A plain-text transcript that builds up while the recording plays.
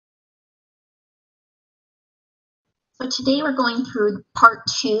So today we're going through part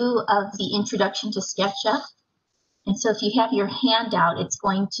 2 of the Introduction to SketchUp. And so if you have your handout, it's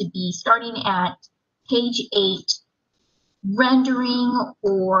going to be starting at page 8, rendering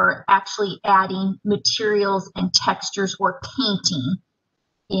or actually adding materials and textures or painting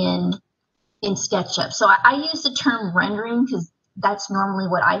in SketchUp. So I use the term rendering because that's normally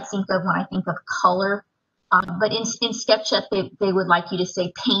what I think of when I think of color. But in SketchUp, they would like you to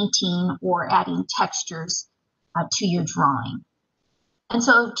say painting or adding textures to your drawing. And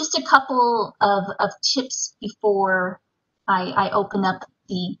so just a couple of tips before I open up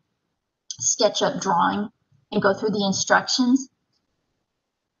the SketchUp drawing and go through the instructions.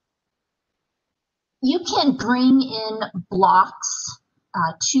 You can bring in blocks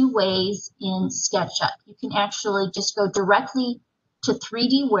two ways in SketchUp. You can actually just go directly to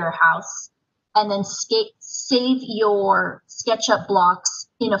 3D Warehouse and then save your SketchUp blocks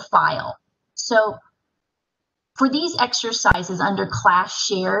in a file. So for these exercises under class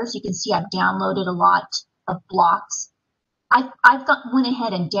shares, you can see I've downloaded a lot of blocks. I've went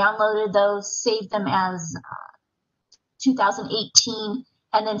ahead and downloaded those, saved them as 2018,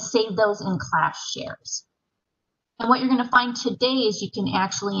 and then saved those in class shares. And what you're going to find today is you can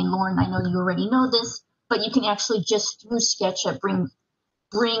actually, and Lauren, I know you already know this, but you can actually just through SketchUp bring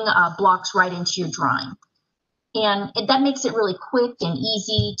blocks right into your drawing. And that makes it really quick and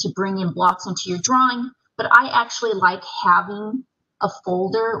easy to bring in blocks into your drawing. But I actually like having a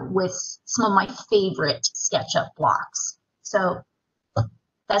folder with some of my favorite SketchUp blocks. So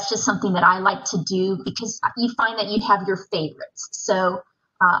that's just something that I like to do because you find that you have your favorites. So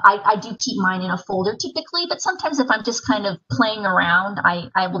I do keep mine in a folder typically, but sometimes if I'm just kind of playing around,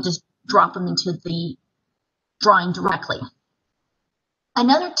 I will just drop them into the drawing directly.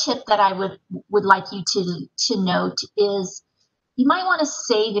 Another tip that I would like you to note is you might want to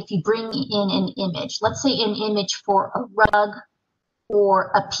save if you bring in an image. Let's say an image for a rug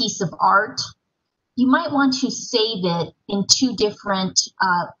or a piece of art. You might want to save it in two different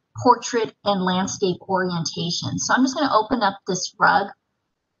portrait and landscape orientations. So I'm just going to open up this rug.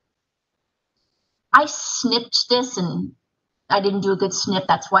 I snipped this and I didn't do a good snip.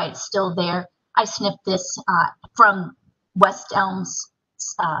 That's why it's still there. I snipped this from West Elm's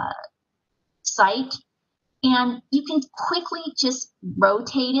site. And you can quickly just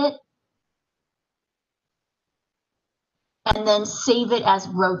rotate it and then save it as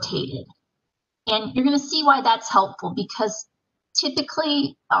rotated. And you're going to see why that's helpful because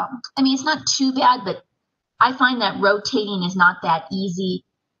typically, I mean, it's not too bad, but I find that rotating is not that easy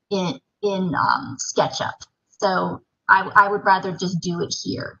in SketchUp. So I would rather just do it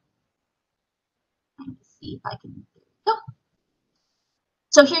here. Let me see if I can, there we go.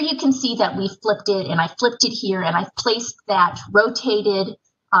 So here you can see that we flipped it and I flipped it here and I placed that rotated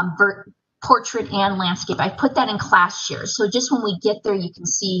portrait and landscape. I put that in class shares. So just when we get there, you can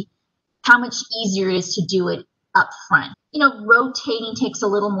see how much easier it is to do it up front. You know, rotating takes a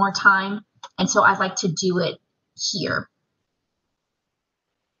little more time. And so I like to do it here.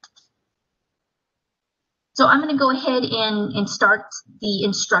 So I'm going to go ahead and start the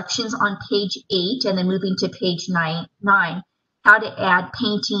instructions on page 8 and then moving to page 9. How to add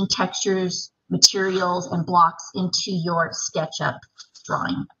painting, textures, materials, and blocks into your SketchUp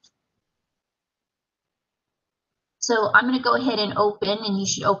drawing. So I'm going to go ahead and open, and you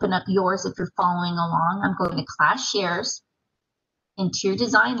should open up yours if you're following along. I'm going to Class Shares, Interior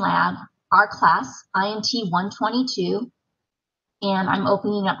Design Lab, our class, INT 122, and I'm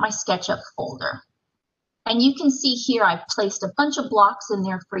opening up my SketchUp folder. And you can see here I've placed a bunch of blocks in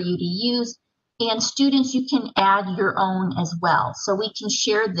there for you to use. And students, you can add your own as well. So we can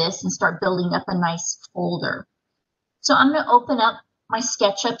share this and start building up a nice folder. So I'm going to open up my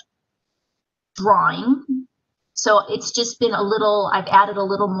SketchUp drawing. So it's just been a little, I've added a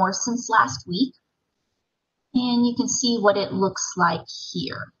little more since last week. And you can see what it looks like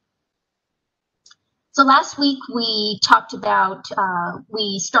here. So last week we talked about,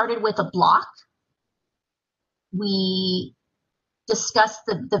 we started with a block. We discussed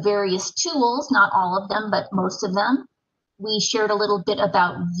the various tools, not all of them, but most of them. We shared a little bit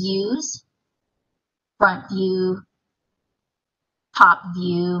about views, front view, top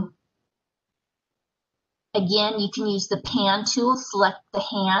view. Again, you can use the pan tool, select the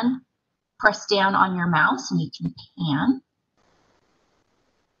hand, press down on your mouse, and you can pan.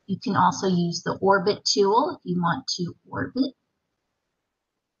 You can also use the orbit tool if you want to orbit.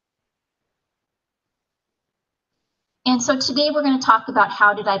 And so today we're going to talk about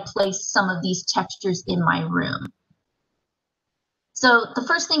how did I place some of these textures in my room. So the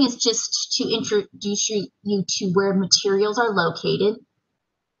first thing is just to introduce you to where materials are located.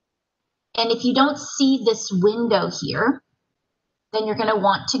 And if you don't see this window here, then you're going to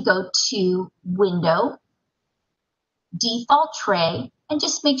want to go to Window, Default Tray, and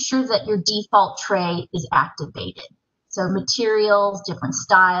just make sure that your default tray is activated. So materials, different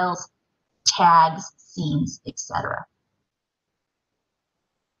styles, tags, scenes, etc.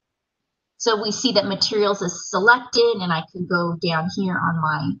 So we see that materials is selected, and I can go down here on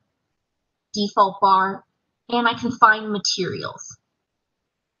my default bar, and I can find materials.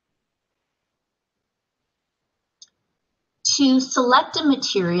 To select a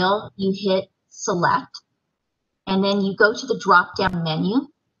material, you hit Select, and then you go to the drop-down menu.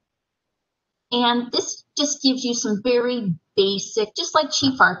 And this just gives you some very basic, just like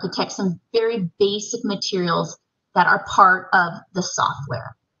Chief Architect, some very basic materials that are part of the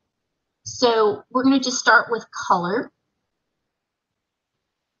software. So we're going to just start with color.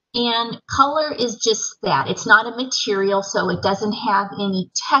 And color is just that. It's not a material, so it doesn't have any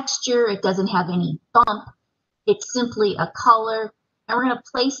texture. It doesn't have any bump. It's simply a color. And we're going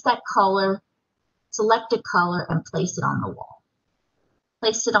to place that color, select a color, and place it on the wall.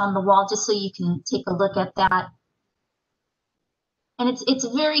 Place it on the wall just so you can take a look at that. And it's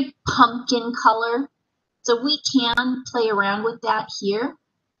a very pumpkin color. So we can play around with that here.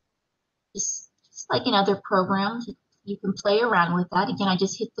 Just like in other programs, you can play around with that. Again, I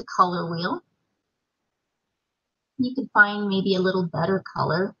just hit the color wheel. You can find maybe a little better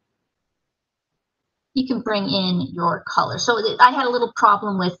color. You can bring in your color. So I had a little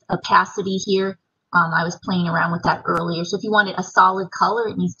problem with opacity here. I was playing around with that earlier. So if you wanted a solid color,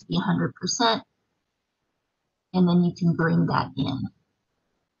 it needs to be 100%. And then you can bring that in.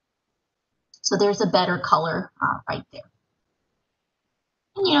 So there's a better color right there.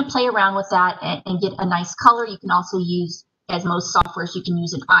 And, you know, play around with that and get a nice color. You can also use, as most softwares, you can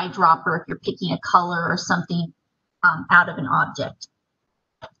use an eyedropper if you're picking a color or something out of an object.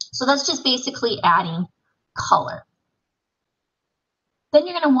 So that's just basically adding color. Then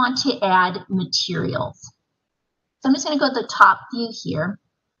you're going to want to add materials. So I'm just going to go to the top view here.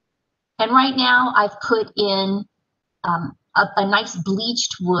 And right now I've put in a nice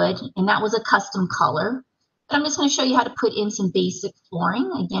bleached wood, and that was a custom color. But I'm just going to show you how to put in some basic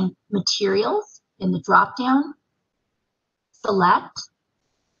flooring. Again, materials in the drop down, select,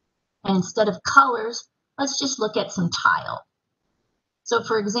 and instead of colors, let's just look at some tile. So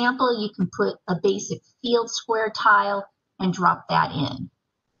for example, you can put a basic field square tile and drop that in.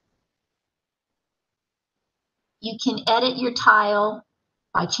 You can edit your tile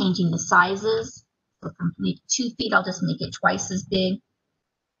by changing the sizes. So from 2 feet, I'll just make it twice as big.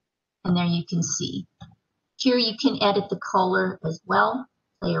 And there you can see. Here you can edit the color as well.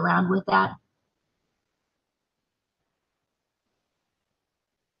 Play around with that.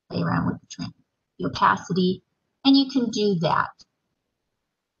 Play around with the opacity. And you can do that.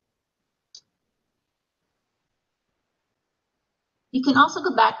 You can also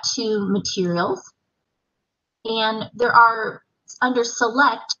go back to materials. And there are, under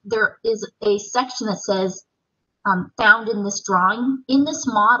select, there is a section that says found in this drawing, in this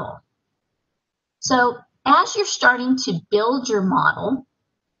model. So as you're starting to build your model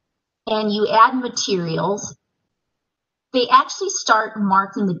and you add materials, they actually start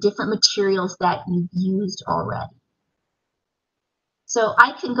marking the different materials that you've used already. So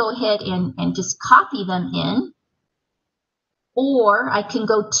I can go ahead and just copy them in, or I can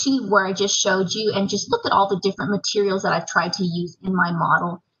go to where I just showed you and just look at all the different materials that I've tried to use in my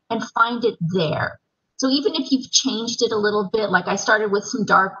model and find it there. So even if you've changed it a little bit, like I started with some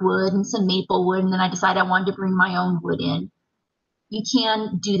dark wood and some maple wood, and then I decided I wanted to bring my own wood in, you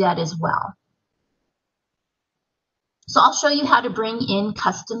can do that as well. So I'll show you how to bring in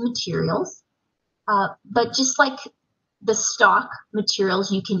custom materials, but just like the stock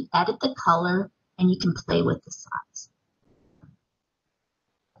materials, you can edit the color and you can play with the size.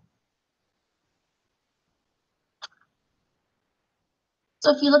 So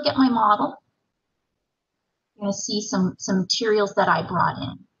if you look at my model, you're going to see some materials that I brought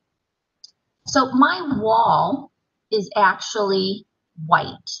in. So my wall is actually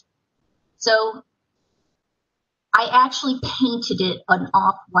white. So I actually painted it an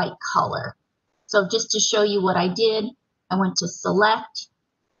off-white color. So just to show you what I did, I went to select.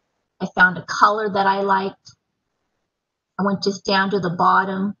 I found a color that I liked. I went just down to the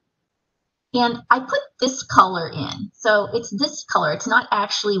bottom. And I put this color in. So it's this color. It's not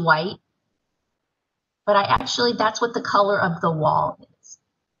actually white, but that's what the color of the wall is.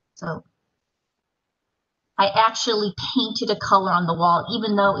 So I actually painted a color on the wall,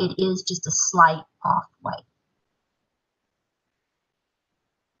 even though it is just a slight off-white.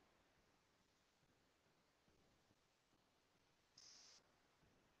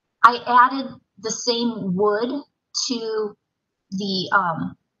 I added the same wood to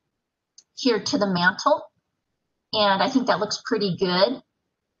the here to the mantle, and I think that looks pretty good.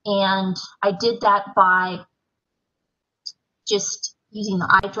 And I did that by just using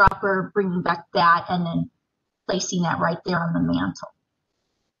the eyedropper, bringing back that, and then placing that right there on the mantle.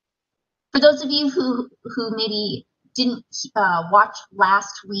 For those of you who maybe didn't watch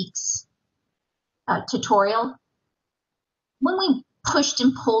last week's tutorial, when we pushed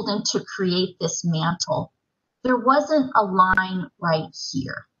and pulled in to create this mantle, there wasn't a line right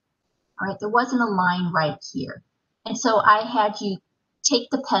here. All right, there wasn't a line right here. And so I had you take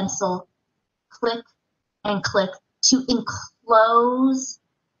the pencil, click and click to enclose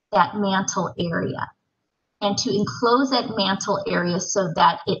that mantle area, and to enclose that mantle area so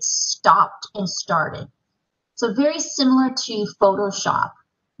that it stopped and started. So very similar to Photoshop,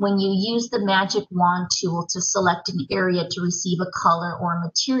 when you use the magic wand tool to select an area to receive a color or a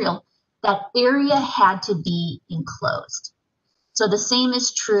material, that area had to be enclosed. So the same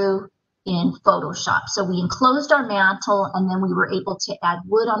is true in Photoshop. So we enclosed our mantle, and then we were able to add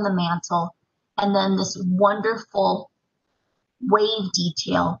wood on the mantle, and then this wonderful wave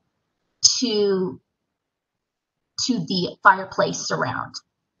detail to the fireplace surround.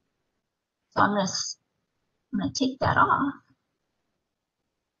 So I'm gonna take that off.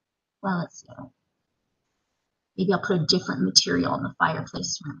 Well, let's see. Maybe I'll put a different material on the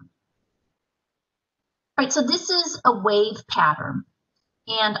fireplace surround. All right, so this is a wave pattern,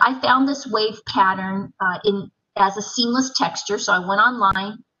 and I found this wave pattern as a seamless texture. So I went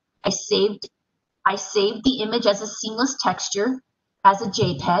online, I saved the image as a seamless texture, as a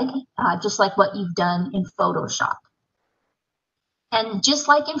JPEG, just like what you've done in Photoshop. And just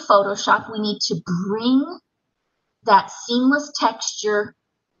like in Photoshop, we need to bring that seamless texture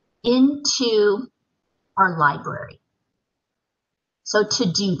into our library. So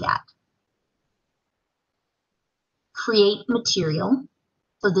to do that, create material.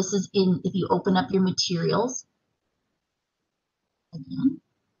 So this is if you open up your materials, again,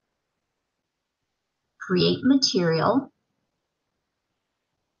 create material.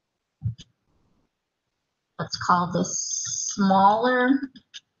 Let's call this smaller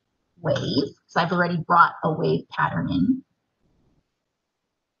wave, because I've already brought a wave pattern in.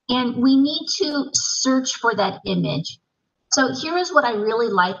 And we need to search for that image. So here is what I really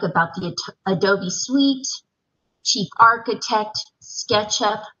like about the Adobe Suite, Chief Architect,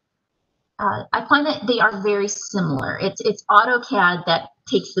 SketchUp. I find that they are very similar. It's AutoCAD that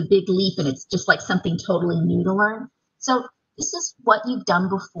takes the big leap, and it's just like something totally new to learn. So this is what you've done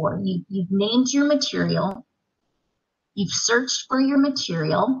before. You've named your material, you've searched for your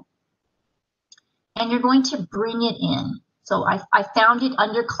material, and you're going to bring it in. So I found it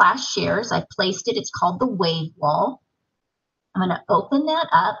under Class Shares. I placed it. It's called the Wave Wall. I'm going to open that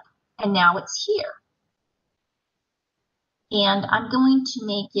up, and now it's here. And I'm going to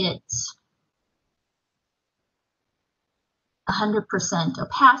make it 100%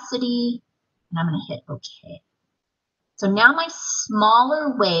 opacity, and I'm going to hit OK. So now my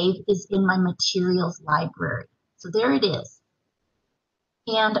smaller wave is in my materials library. So there it is.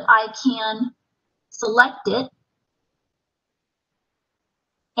 And I can select it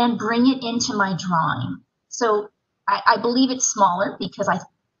and bring it into my drawing. So I believe it's smaller because I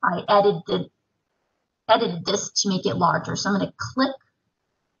edited this to make it larger. So I'm going to click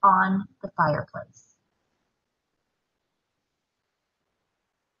on the fireplace.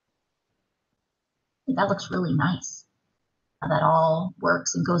 That looks really nice, how that all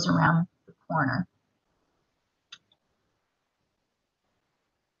works and goes around the corner.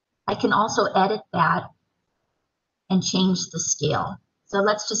 I can also edit that and change the scale. So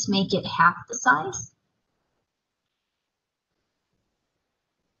let's just make it half the size.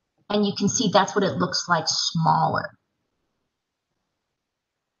 And you can see that's what it looks like smaller.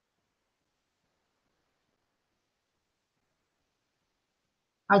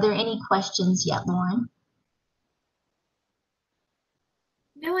 Are there any questions yet, Lauren?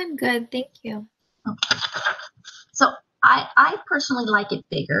 No, I'm good. Thank you. Okay. So I personally like it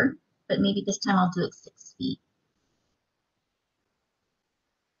bigger, but maybe this time I'll do it 6 feet.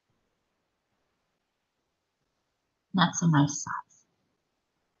 That's a nice size.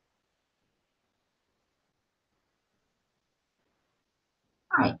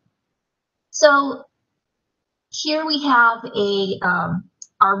 All right. So here we have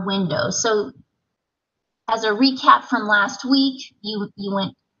our window. So as a recap from last week, you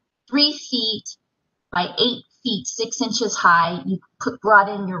went 3 feet by 8 feet, 6 inches high. You brought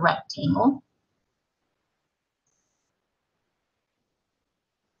in your rectangle.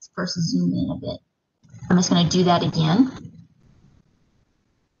 Let's first zoom in a bit. I'm just going to do that again.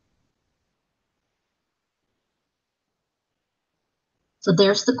 So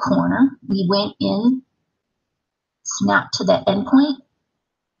there's the corner. We went in, snapped to that endpoint.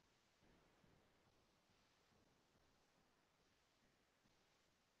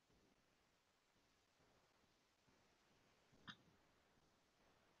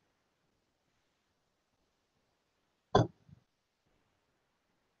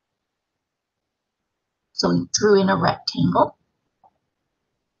 So we drew in a rectangle.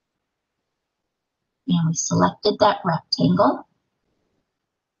 And we selected that rectangle.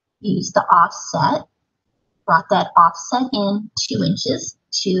 Used the offset. Brought that offset in 2 inches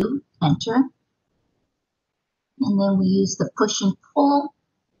to enter. And then we use the push and pull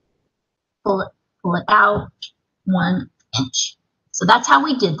it out 1 inch. So that's how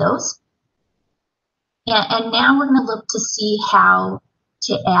we did those. And now we're going to look to see how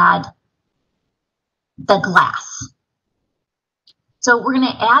to add the glass. So we're going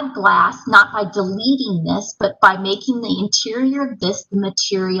to add glass not by deleting this, but by making the interior of this the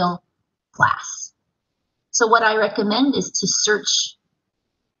material glass. So what I recommend is to search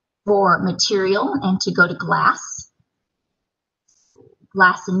for material and to go to glass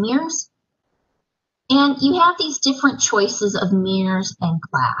and mirrors. And you have these different choices of mirrors and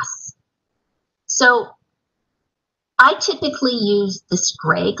glass. So I typically use this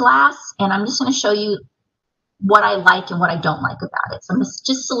gray glass, and I'm just going to show you what I like and what I don't like about it. So I'm going to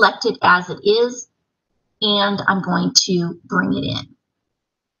just select it as it is, and I'm going to bring it in.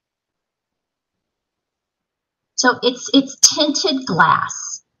 So it's tinted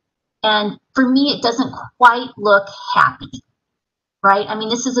glass, and for me it doesn't quite look happy, right? I mean,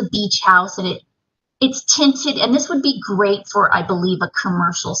 this is a beach house, and it's tinted, and this would be great for, I believe, a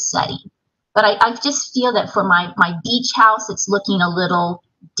commercial setting. But I just feel that for my beach house, it's looking a little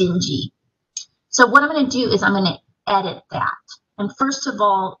dingy. So what I'm going to do is I'm going to edit that. And first of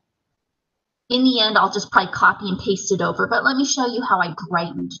all, in the end, I'll just probably copy and paste it over, but let me show you how I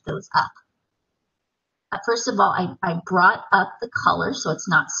brightened those up. First of all, I brought up the color so it's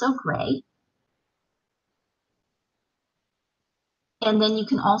not so gray. And then you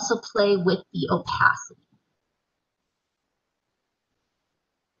can also play with the opacity.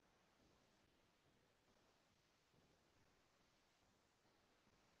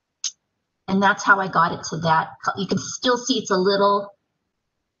 And that's how I got it to that. You can still see it's a little,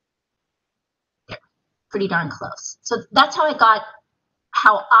 pretty darn close. So that's how I got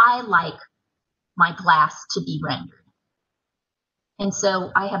how I like my glass to be rendered. And so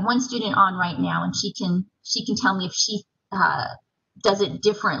I have one student on right now, and she can tell me if she does it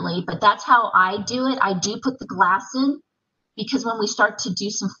differently, but that's how I do it. I do put the glass in because when we start to do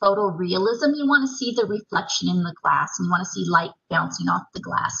some photorealism, you want to see the reflection in the glass, and you want to see light bouncing off the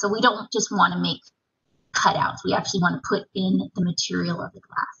glass. So we don't just want to make cutouts. We actually want to put in the material of the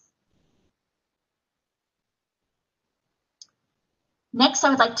glass. Next, I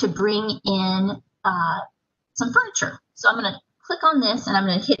would like to bring in some furniture. So I'm going to click on this, and I'm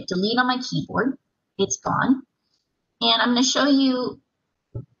going to hit delete on my keyboard. It's gone. And I'm going to show you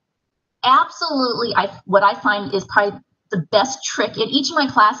absolutely what I find is probably the best trick. In each of my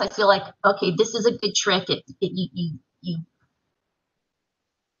class, I feel like, okay, this is a good trick.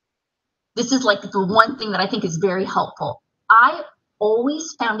 This is like the one thing that I think is very helpful. I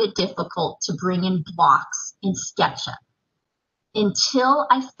always found it difficult to bring in blocks in SketchUp until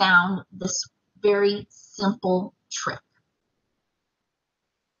I found this very simple trick.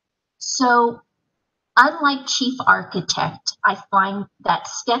 So unlike Chief Architect, I find that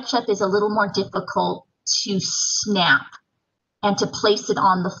SketchUp is a little more difficult to snap and to place it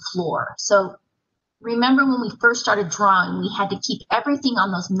on the floor. So remember when we first started drawing, we had to keep everything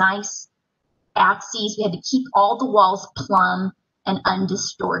on those nice axes. We had to keep all the walls plumb and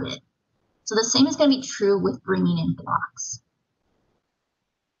undistorted. So the same is going to be true with bringing in blocks.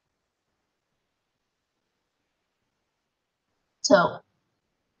 So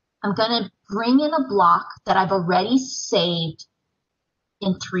I'm going to bring in a block that I've already saved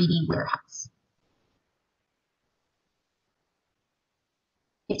in 3D Warehouse.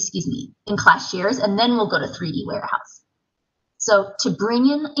 Excuse me, in Class Shares, and then we'll go to 3D Warehouse. So to bring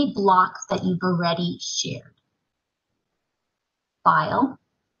in a block that you've already shared, File,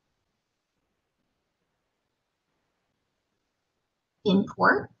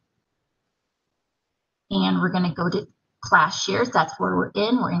 Import, and we're going to go to Class Shares. That's where we're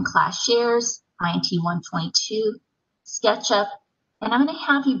in. We're in Class Shares, INT 122, SketchUp, and I'm going to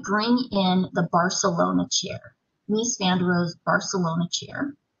have you bring in the Barcelona chair, Mies van der Rohe's Barcelona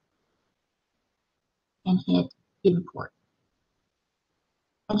chair, and hit Import.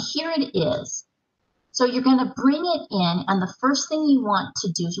 And here it is. So you're going to bring it in, and the first thing you want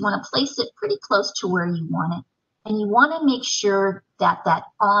to do is you want to place it pretty close to where you want it. And you want to make sure that that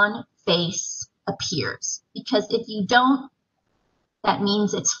on face appears, because if you don't, that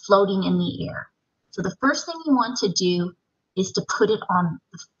means it's floating in the air. So the first thing you want to do is to put it on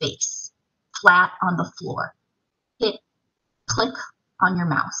the face, flat on the floor. Hit click on your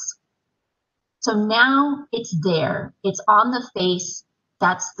mouse. So now it's there, it's on the face.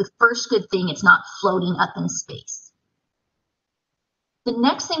 That's the first good thing, it's not floating up in space. The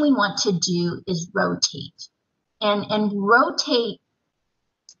next thing we want to do is rotate. And rotate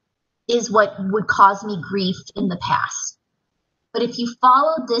is what would cause me grief in the past. But if you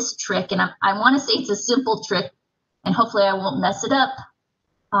follow this trick, and I want to say it's a simple trick, and hopefully I won't mess it up.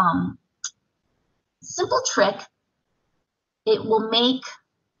 Simple trick, it will make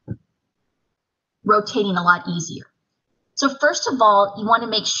rotating a lot easier. So first of all, you want to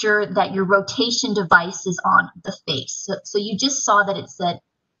make sure that your rotation device is on the face. So you just saw that it said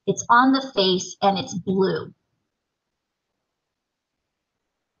it's on the face and it's blue.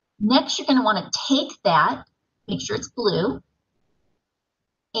 Next, you're going to want to take that, make sure it's blue,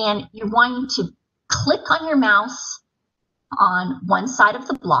 and you're wanting to click on your mouse on one side of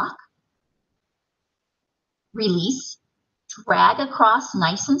the block, release, drag across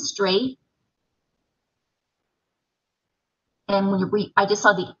nice and straight, and when I just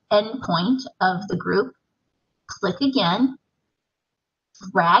saw the end point of the group, click again,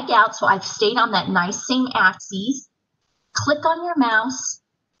 drag out, so I've stayed on that nice same axis, click on your mouse,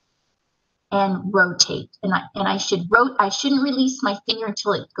 and rotate. And I shouldn't release my finger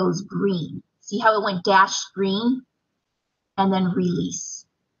until it goes green. See how it went dashed green? And then release.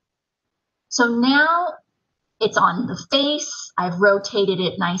 So now it's on the face. I've rotated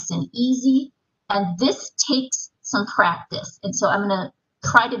it nice and easy. And this takes some practice. And so I'm going to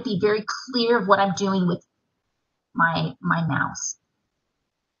try to be very clear of what I'm doing with my mouse.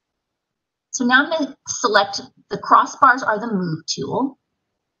 So now I'm going to select the crossbars are the move tool.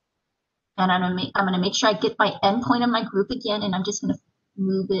 And I'm going to make sure I get my endpoint of my group again, and I'm just going to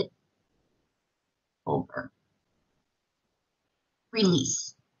move it over.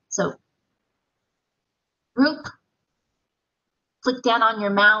 Release. So group, click down on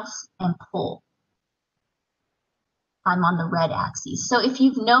your mouse and pull. I'm on the red axis. So if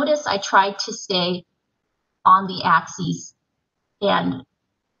you've noticed, I tried to stay on the axis, and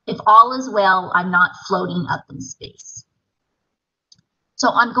if all is well, I'm not floating up in space. So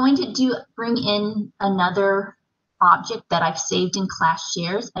I'm going to bring in another object that I've saved in class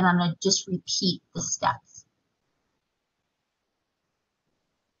shares, and I'm going to just repeat the steps.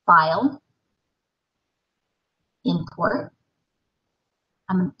 File, import.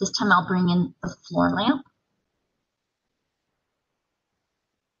 This time I'll bring in the floor lamp.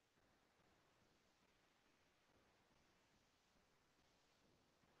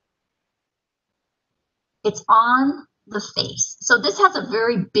 It's on the face. So this has a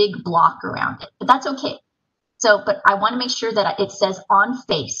very big block around it, but that's okay. So, but I want to make sure that it says on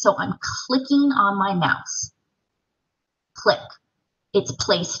face. So I'm clicking on my mouse. Click. It's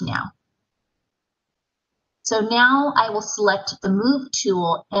placed now. So now I will select the move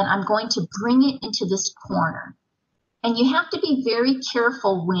tool, and I'm going to bring it into this corner. And you have to be very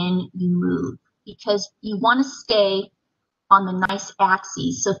careful when you move, because you want to stay on the nice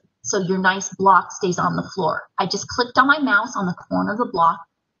axis. So your nice block stays on the floor. I just clicked on my mouse on the corner of the block,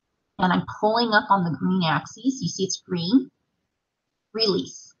 and I'm pulling up on the green axis. You see it's green.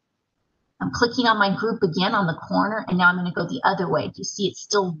 Release. I'm clicking on my group again on the corner, and now I'm going to go the other way. Do you see it's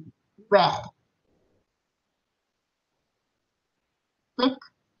still red? Click,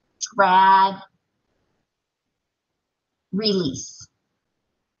 drag, release.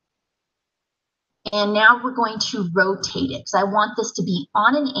 And now we're going to rotate it, because I want this to be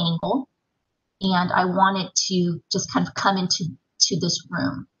on an angle, and I want it to just kind of come into this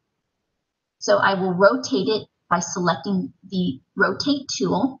room. So I will rotate it by selecting the rotate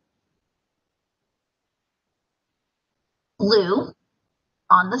tool, blue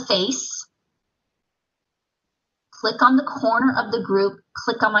on the face, click on the corner of the group,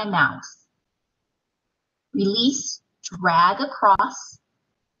 click on my mouse, release, drag across,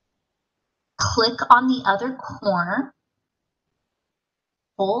 click on the other corner,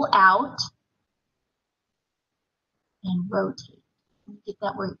 pull out, and rotate. Get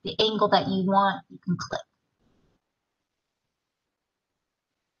that where the angle that you want, you can click.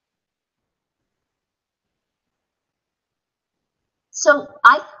 So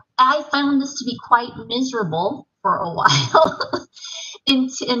I found this to be quite miserable for a while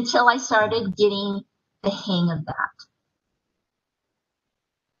until I started getting the hang of that.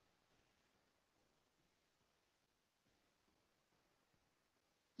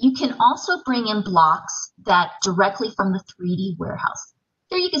 You can also bring in blocks that directly from the 3D warehouse.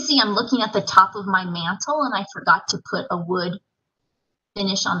 Here you can see I'm looking at the top of my mantle and I forgot to put a wood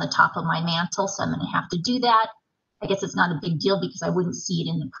finish on the top of my mantle, so I'm going to have to do that. I guess it's not a big deal because I wouldn't see it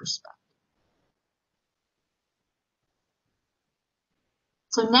in the perspective.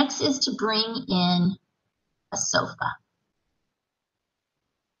 So next is to bring in a sofa.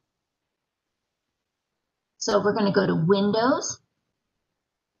 So we're going to go to Windows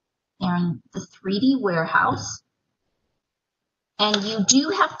and the 3D warehouse. And you do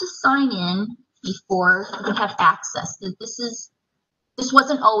have to sign in before you can have access. This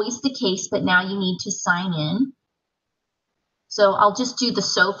wasn't always the case, but now you need to sign in. So I'll just do the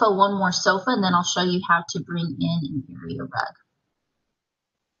sofa, one more sofa, and then I'll show you how to bring in an area rug.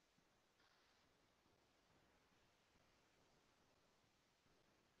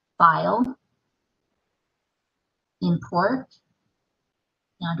 File, import.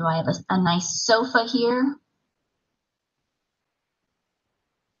 Now do I have a nice sofa here?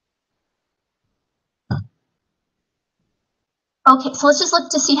 Okay, so let's just look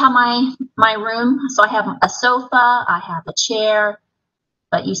to see how my room, so I have a sofa, I have a chair,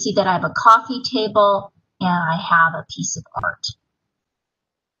 but you see that I have a coffee table and I have a piece of art.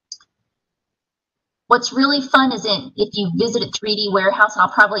 What's really fun is if you visit a 3D warehouse, and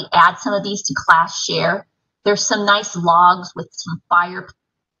I'll probably add some of these to class share, there's some nice logs with some fire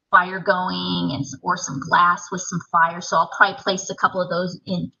going or some glass with some fire. So I'll probably place a couple of those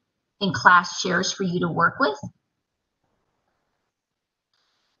in class shares for you to work with.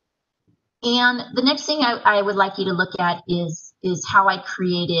 And the next thing I would like you to look at is how I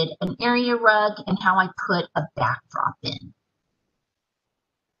created an area rug and how I put a backdrop in.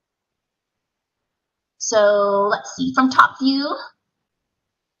 So let's see, from top view,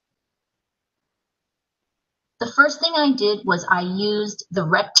 the first thing I did was I used the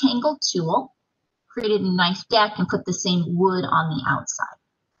rectangle tool, created a nice deck, and put the same wood on the outside.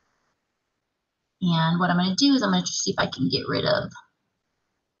 And what I'm going to do is I'm going to see if I can get rid of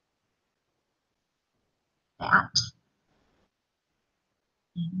that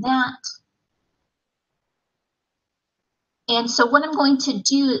and that. And so what I'm going to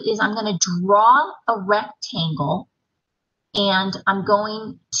do is I'm going to draw a rectangle and I'm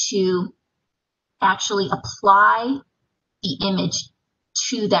going to actually apply the image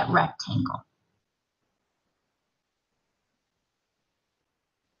to that rectangle.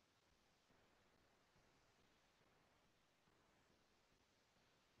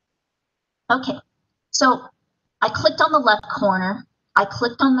 Okay, so I clicked on the left corner, I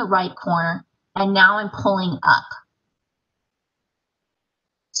clicked on the right corner, and now I'm pulling up.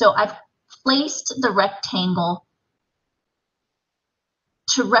 So I've placed the rectangle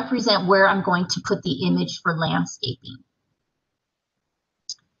to represent where I'm going to put the image for landscaping.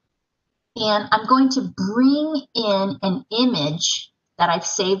 And I'm going to bring in an image that I've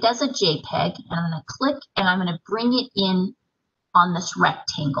saved as a JPEG, and I'm going to click and I'm going to bring it in on this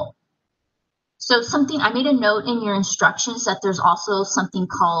rectangle. So I made a note in your instructions that there's also something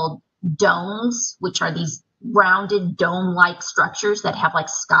called domes, which are these rounded dome-like structures that have like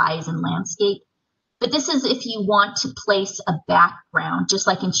skies and landscape. But this is if you want to place a background, just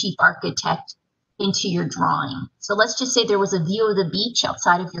like in Chief Architect, into your drawing. So let's just say there was a view of the beach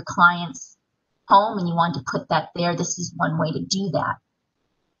outside of your client's home and you wanted to put that there. This is one way to do that.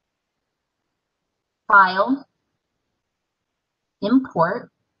 File, import,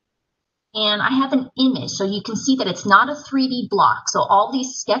 and I have an image. So you can see that it's not a 3D block. So all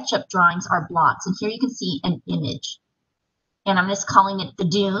these SketchUp drawings are blocks. And here you can see an image. And I'm just calling it the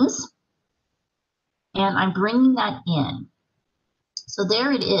dunes. And I'm bringing that in. So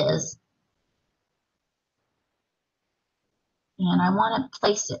there it is. And I want to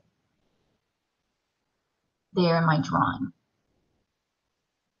place it there in my drawing.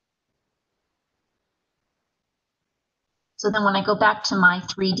 So then when I go back to my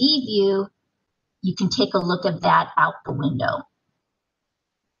 3D view, you can take a look at that out the window.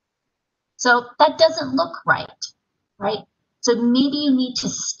 So that doesn't look right? So maybe you need to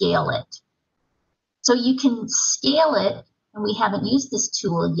scale it. So you can scale it, and we haven't used this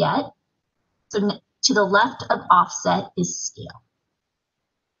tool yet. So to the left of offset is scale.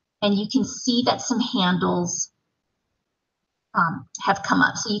 And you can see that some handles have come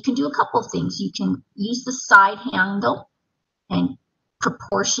up. So you can do a couple of things. You can use the side handle and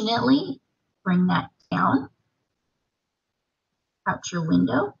proportionately bring that down out your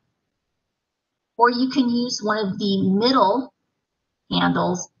window. Or you can use one of the middle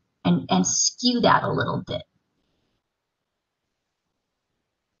handles and skew that a little bit.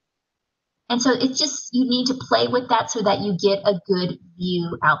 And so it's just, you need to play with that so that you get a good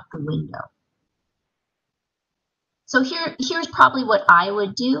view out the window. So here's probably what I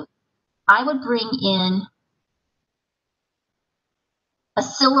would do. I would bring in a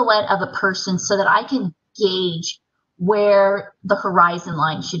silhouette of a person so that I can gauge where the horizon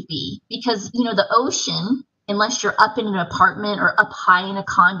line should be. Because, you know, the ocean, unless you're up in an apartment or up high in a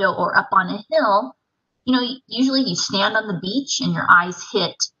condo or up on a hill, you know, usually you stand on the beach and your eyes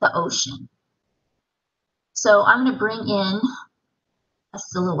hit the ocean. So I'm going to bring in a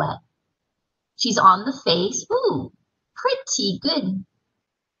silhouette. She's on the face. Ooh, pretty good.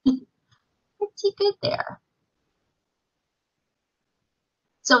 Pretty good there.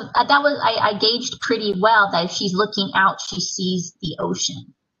 So that was, I gauged pretty well that if she's looking out, she sees the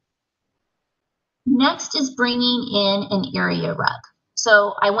ocean. Next is bringing in an area rug.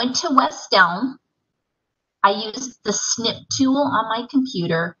 So I went to West Elm. I used the snip tool on my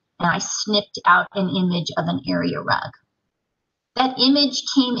computer and I snipped out an image of an area rug. That image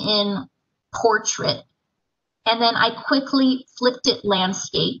came in portrait, and then I quickly flipped it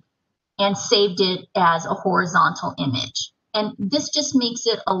landscape and saved it as a horizontal image. And this just makes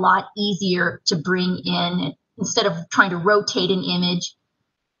it a lot easier to bring in instead of trying to rotate an image.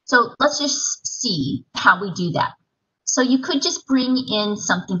 So let's just see how we do that. So you could just bring in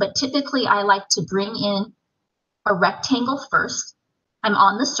something, but typically I like to bring in a rectangle first. I'm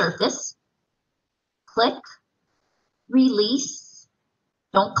on the surface. Click, release.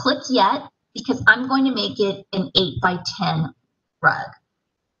 Don't click yet because I'm going to make it an 8 by 10 rug.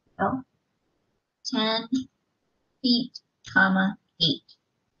 So 10 feet, comma, 8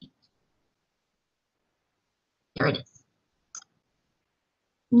 feet. There it is.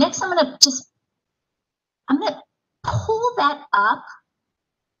 Next, I'm going to pull that up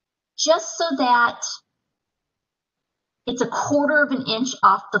just so that it's a 1/4 of an inch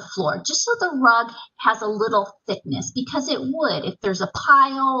off the floor, just so the rug has a little thickness, because it would if there's a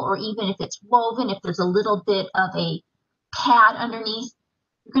pile or even if it's woven, if there's a little bit of a pad underneath,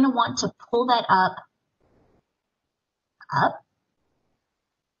 you're going to want to pull that up,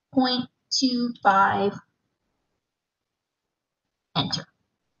 0.25, enter.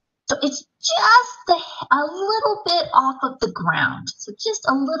 So it's just a little bit off of the ground, so just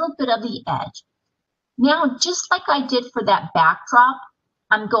a little bit of the edge. Now, just like I did for that backdrop,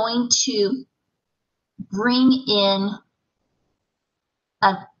 I'm going to bring in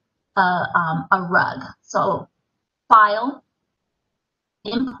a rug. So File,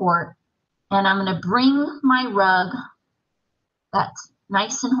 Import, and I'm going to bring my rug that's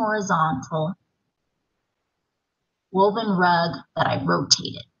nice and horizontal, woven rug that I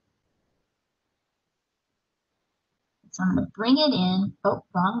rotated. So I'm going to bring it in. Oh,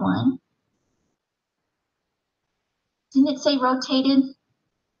 wrong one. Didn't it say rotated?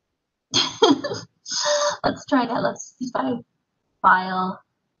 Let's try that. Let's see if I File,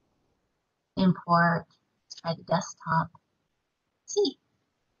 Import. Let's try the desktop. Let's see.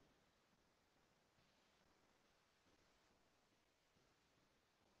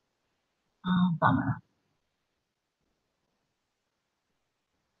 Oh, bummer.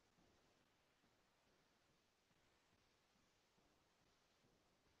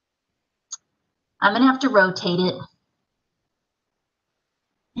 I'm going to have to rotate it.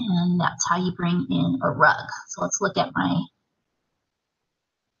 And that's how you bring in a rug. So let's look at my.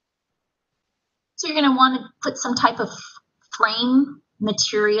 So you're going to want to put some type of frame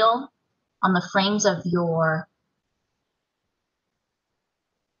material on the frames of your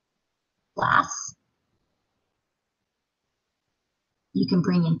glass. You can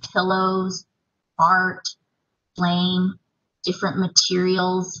bring in pillows, art, flame, different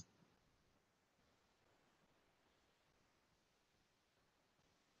materials.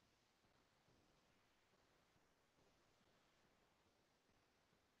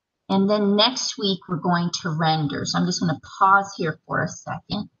 And then next week, we're going to render. So I'm just going to pause here for a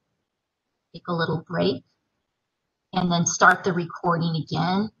second, take a little break, and then start the recording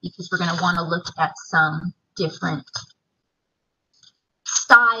again, because we're going to want to look at some different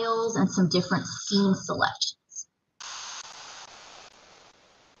styles and some different scene selections.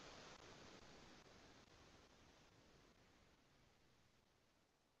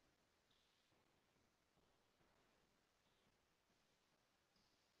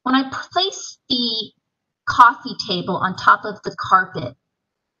 When I placed the coffee table on top of the carpet,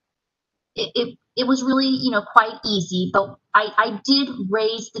 it was really, you know, quite easy, but I did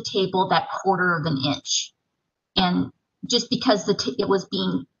raise the table that 1/4 of an inch. And just because it was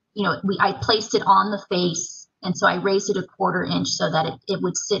being, you know, I placed it on the face, and so I raised it a 1/4 inch so that it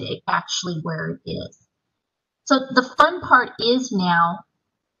would sit actually where it is. So the fun part is now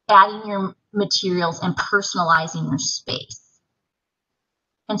adding materials and personalizing your space.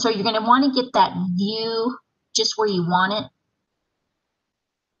 And so you're going to want to get that view just where you want it.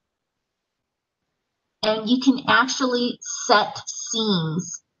 And you can actually set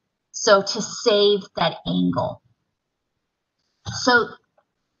scenes, so to save that angle. So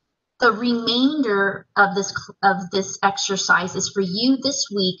the remainder of this exercise is for you this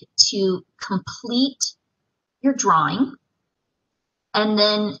week to complete your drawing. And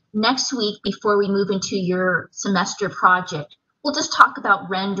then next week, before we move into your semester project, we'll just talk about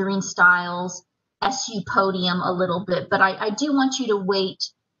rendering styles, SU podium a little bit. But I do want you to wait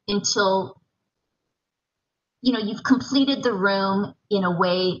until you've completed the room in a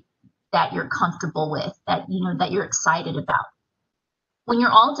way that you're comfortable with, that that you're excited about. When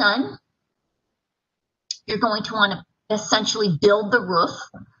you're all done, you're going to want to essentially build the roof,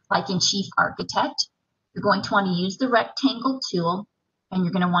 like in Chief Architect. You're going to want to use the rectangle tool, and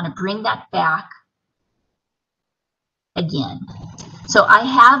you're going to want to bring that back again. So I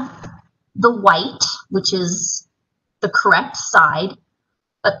have the white, which is the correct side,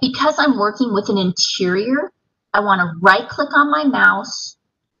 but because I'm working with an interior, I want to right-click on my mouse,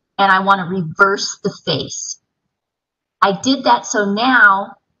 and I want to reverse the face. I did that, so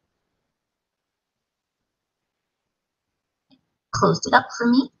now, closed it up for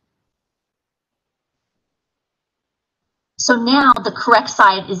me. So now the correct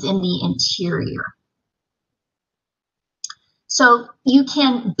side is in the interior. So you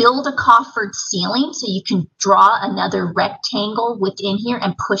can build a coffered ceiling, so you can draw another rectangle within here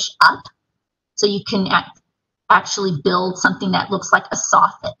and push up. So you can actually build something that looks like a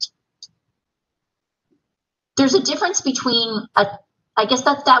soffit. There's a difference between I guess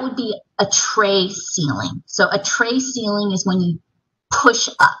that would be a tray ceiling. So a tray ceiling is when you push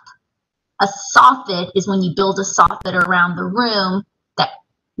up. A soffit is when you build a soffit around the room that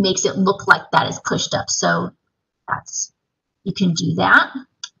makes it look like that is pushed up. So you can do that.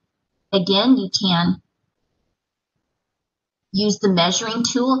 Again, you can use the measuring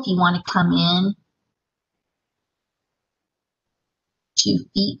tool if you want to come in 2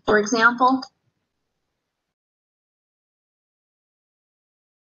 feet, for example.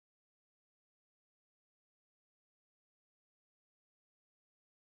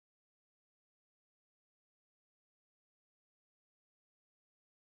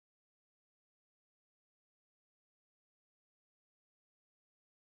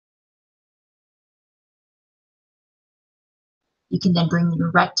 You can then bring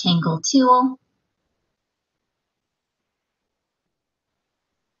your rectangle tool,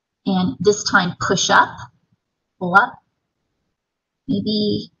 and this time push up, pull up,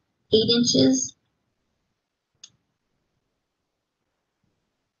 maybe 8 inches.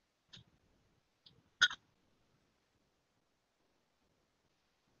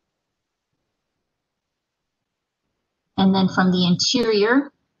 And then from the interior,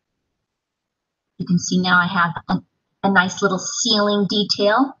 you can see now I have a nice little ceiling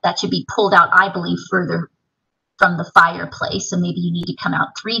detail that should be pulled out, I believe, further from the fireplace. So maybe you need to come out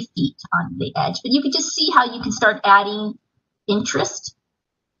 3 feet on the edge. But you can just see how you can start adding interest.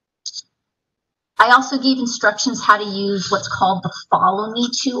 I also gave instructions how to use what's called the Follow Me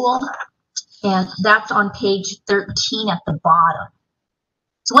tool. And that's on page 13 at the bottom.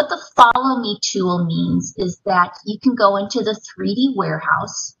 So what the Follow Me tool means is that you can go into the 3D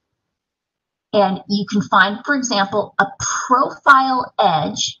warehouse and you can find, for example, a profile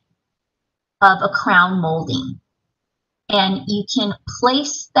edge of a crown molding. And you can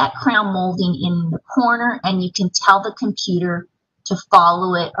place that crown molding in the corner and you can tell the computer to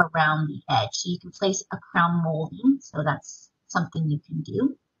follow it around the edge. So you can place a crown molding. So that's something you can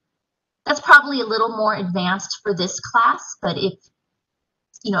do. That's probably a little more advanced for this class, but if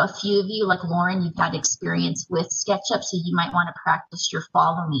a few of you, like Lauren, you've had experience with SketchUp, so you might want to practice your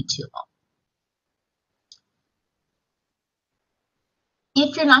Follow Me tool.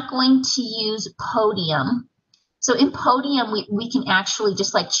 If you're not going to use Podium, so in Podium, we can actually,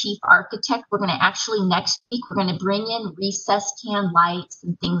 just like Chief Architect, we're going to actually next week, we're going to bring in recessed can lights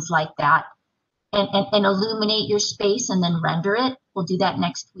and things like that and illuminate your space and then render it. We'll do that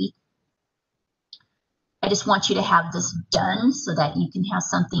next week. I just want you to have this done so that you can have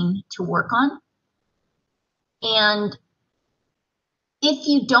something to work on. And if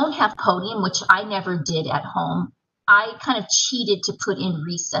you don't have Podium, which I never did at home, I kind of cheated to put in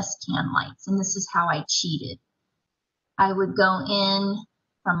recessed can lights. And this is how I cheated. I would go in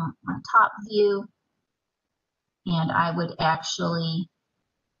from my top view and I would actually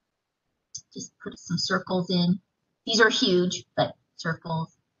just put some circles in. These are huge, but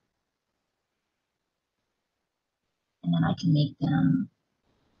circles. And then I can make them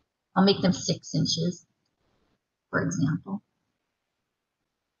I'll make them 6 inches, for example.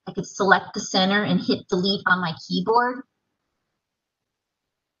 I could select the center and hit delete on my keyboard.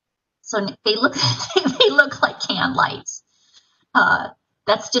 So they look they look like can lights.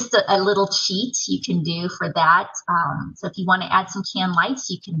 That's just a little cheat you can do for that. So if you want to add some can lights,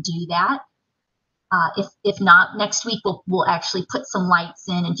 you can do that. If not, next week we'll actually put some lights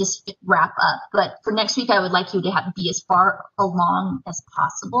in and just wrap up. But for next week, I would like you to be as far along as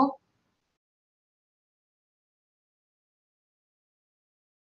possible.